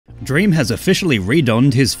Dream has officially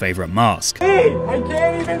redonned his favourite mask. Hey, I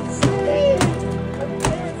can't even see! I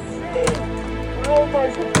can't see! How am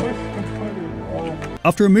I supposed to put it on?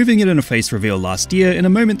 After removing it in a face reveal last year, in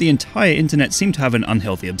a moment the entire internet seemed to have an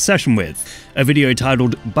unhealthy obsession with. A video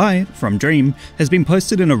titled "Bye" from Dream has been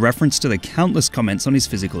posted in a reference to the countless comments on his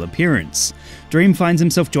physical appearance. Dream finds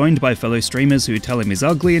himself joined by fellow streamers who tell him he's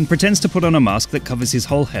ugly and pretends to put on a mask that covers his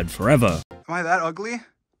whole head forever. Am I that ugly?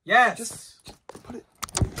 Yes! Just put it...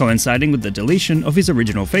 Coinciding with the deletion of his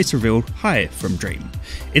original face reveal, "Hi" from Dream.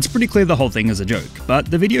 It's pretty clear the whole thing is a joke, but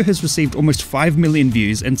the video has received almost 5 million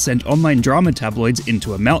views and sent online drama tabloids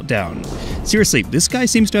into a meltdown. Seriously, this guy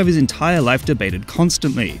seems to have his entire life debated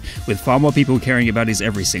constantly, with far more people caring about his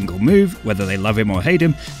every single move, whether they love him or hate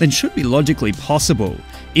him, than should be logically possible.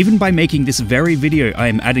 Even by making this very video, I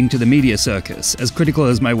am adding to the media circus, as critical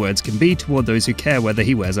as my words can be toward those who care whether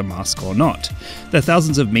he wears a mask or not. The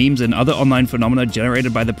thousands of memes and other online phenomena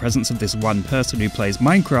generated by the presence of this one person who plays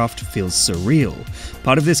Minecraft feels surreal.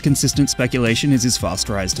 Part of this consistent speculation is his fast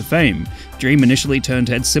rise to fame. Dream initially turned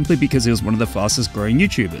heads simply because he was one of the fastest growing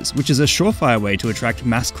YouTubers, which is a surefire way to attract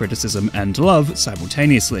mass criticism and love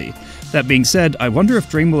simultaneously. That being said, I wonder if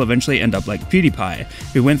Dream will eventually end up like PewDiePie,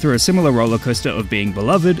 who went through a similar rollercoaster of being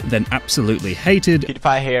beloved, then absolutely hated.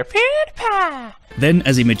 PewDiePie here. PewDiePie! Then,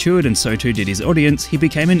 as he matured and so too did his audience, he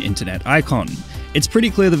became an internet icon. It's pretty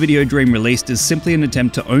clear the video Dream released is simply an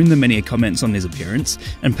attempt to own the many comments on his appearance,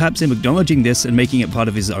 and perhaps him acknowledging this and making it part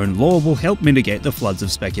of his own lore will help mitigate the floods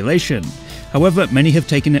of speculation. However, many have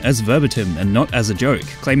taken it as verbatim and not as a joke,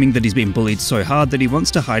 claiming that he's been bullied so hard that he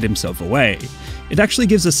wants to hide himself away. It actually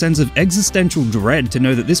gives a sense of existential dread to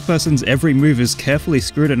know that this person's every move is carefully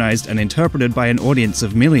scrutinized and interpreted by an audience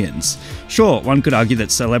of millions. Sure, one could argue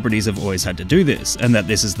that celebrities have always had to do this, and that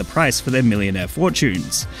this is the price for their millionaire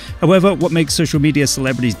fortunes. However, what makes social media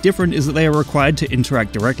celebrities different is that they are required to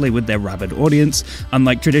interact directly with their rabid audience,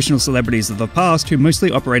 unlike traditional celebrities of the past who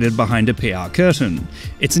mostly operated behind a PR curtain.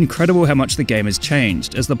 It's incredible how much the game has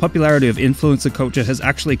changed, as the popularity of influencer culture has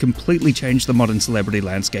actually completely changed the modern celebrity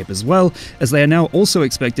landscape as well, as they are now also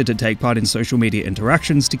expected to take part in social media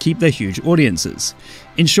interactions to keep their huge audiences.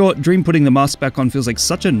 In short, Dream putting the mask back on feels like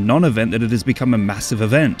such a non-event that it has become a massive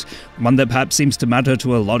event, one that perhaps seems to matter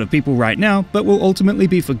to a lot of people right now, but will ultimately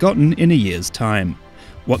be forgotten in a year's time.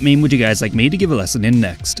 What meme would you guys like me to give a lesson in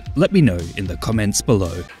next? Let me know in the comments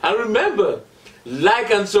below. And remember, like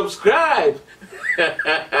and subscribe!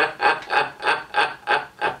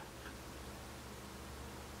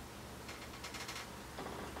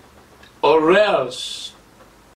 Or else.